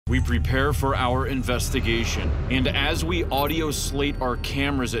We prepare for our investigation, and as we audio slate our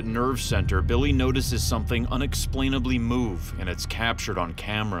cameras at Nerve Center, Billy notices something unexplainably move, and it's captured on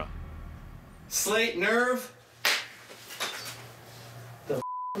camera. Slate nerve? The f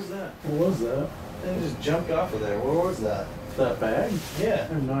was that? What was that? It just jumped off of there. What was that? That bag? Yeah.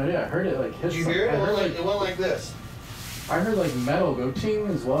 I have no idea. I heard it like hit. Did you hear it? It went like this. I heard like metal go ting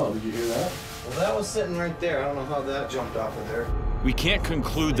as well. Did you hear that? Well, that was sitting right there. I don't know how that jumped off of there. We can't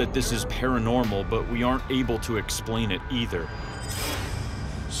conclude that this is paranormal, but we aren't able to explain it either.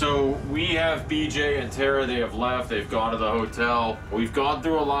 So we have BJ and Tara, they have left, they've gone to the hotel. We've gone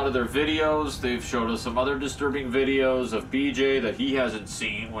through a lot of their videos. They've showed us some other disturbing videos of BJ that he hasn't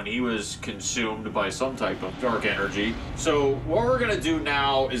seen when he was consumed by some type of dark energy. So what we're gonna do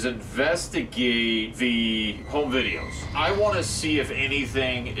now is investigate the home videos. I wanna see if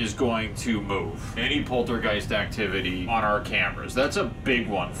anything is going to move. Any poltergeist activity on our cameras. That's a big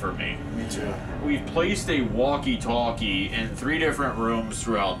one for me. Me too. We've placed a walkie-talkie in 3 different rooms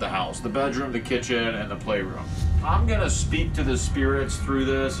throughout the house. The bedroom, the kitchen, and the playroom. I'm gonna speak to the spirits through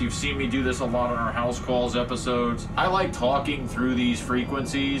this. You've seen me do this a lot on our house calls episodes. I like talking through these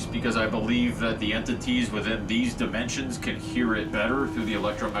frequencies because I believe that the entities within these dimensions can hear it better through the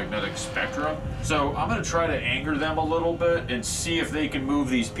electromagnetic spectrum. So I'm gonna try to anger them a little bit and see if they can move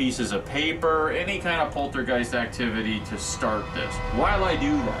these pieces of paper, any kind of poltergeist activity to start this. While I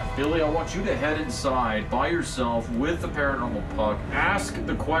do that, Billy, I want you to head inside by yourself with the paranormal puck, ask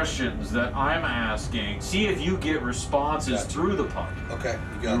the questions that I'm asking, see if you get responses through the puck. Okay,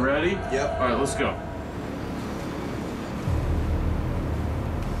 you got it. You ready? Yep. All right, let's go.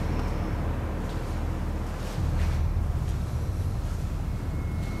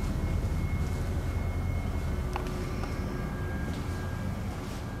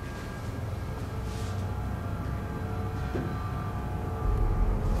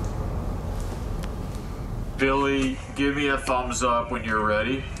 Billy, give me a thumbs up when you're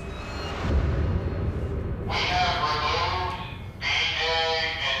ready. We have removed BJ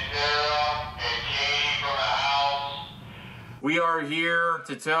and Tara and Katie from the house. We are here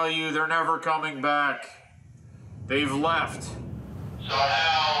to tell you they're never coming back. They've left. So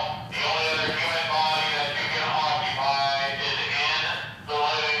now, the only other human body that you can occupy is in the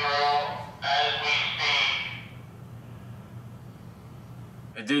living room as we speak.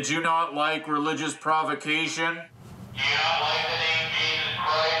 And did you not like religious provocation? Do you not like the name Jesus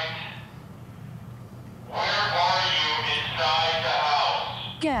Christ? Where are you inside the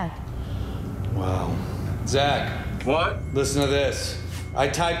house? Get. Wow. Zach, What? listen to this. I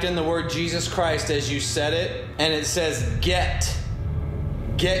typed in the word Jesus Christ as you said it, and it says get.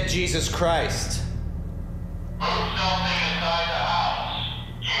 Get Jesus Christ. Move something inside the house.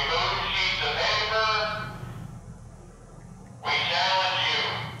 You move sheets of paper. We challenge you.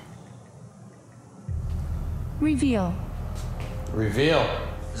 Reveal. Reveal.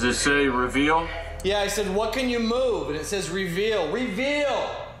 Does it say reveal? Yeah, I said, what can you move? And it says reveal. Reveal! Reveal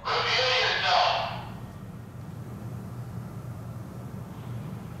yourself.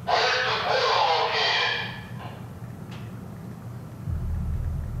 Where's the portal located?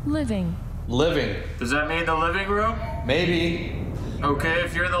 Living. Living. Does that mean the living room? Maybe. Okay,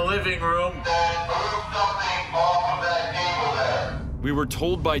 if you're in the living room. Then move something off of that table there. We were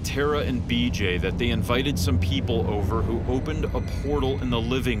told by Tara and BJ that they invited some people over who opened a portal in the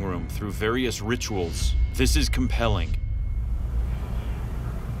living room through various rituals. This is compelling.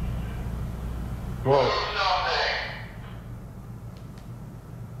 Whoa. Move something.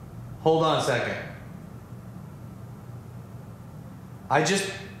 Hold on a second.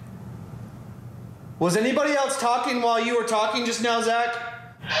 Was anybody else talking while you were talking just now, Zach?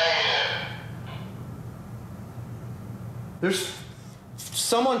 Negative. There's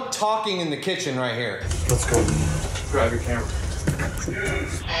someone talking in the kitchen right here. Let's go. Grab your camera.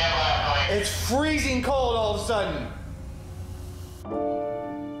 Stand by, Mike. It's freezing cold all of a sudden.